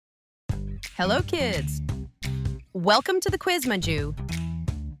Hello, kids! Welcome to the quiz, Majoo.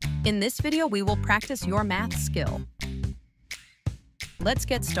 In this video, we will practice your math skill. Let's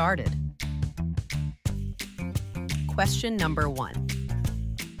get started. Question number 1.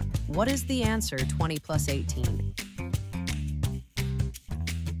 What is the answer 20 plus 18?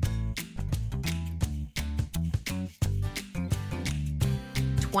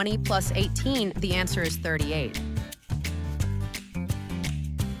 $20 plus 18, the answer is 38.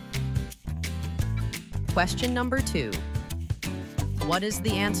 Question number 2. What is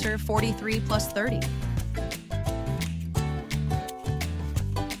the answer 43 plus 30?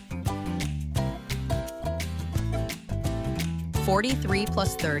 $43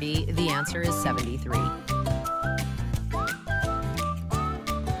 plus 30, the answer is 73.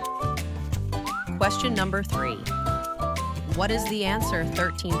 Question number 3. What is the answer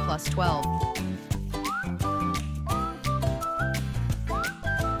 13 plus 12?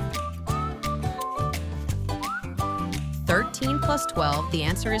 $13 plus 12, the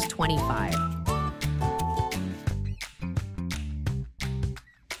answer is 25.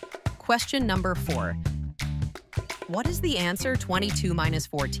 Question number 4. What is the answer 22 minus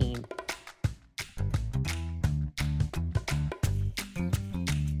 14?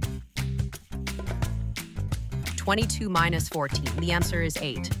 $22 minus 14, the answer is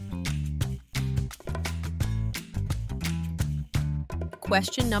 8.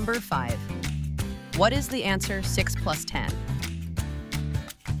 Question number 5. What is the answer 6 plus 10?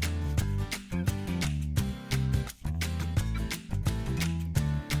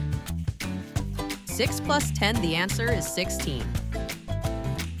 Six plus 10, the answer is 16.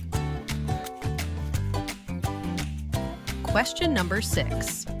 Question number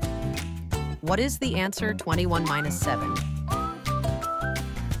 6. What is the answer 21 minus 7?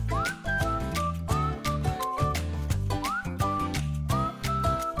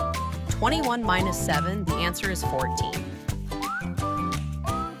 $21 minus 7, the answer is 14.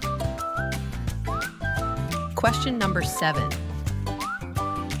 Question number 7.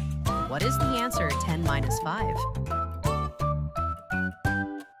 What is the answer 10 minus 5?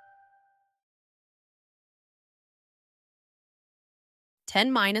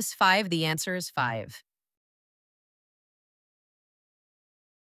 $10 minus 5, the answer is 5.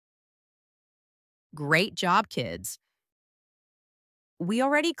 Great job, kids. We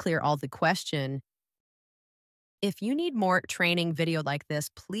already cleared all the question. If you need more training video like this,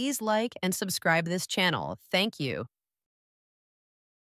 please like and subscribe this channel. Thank you.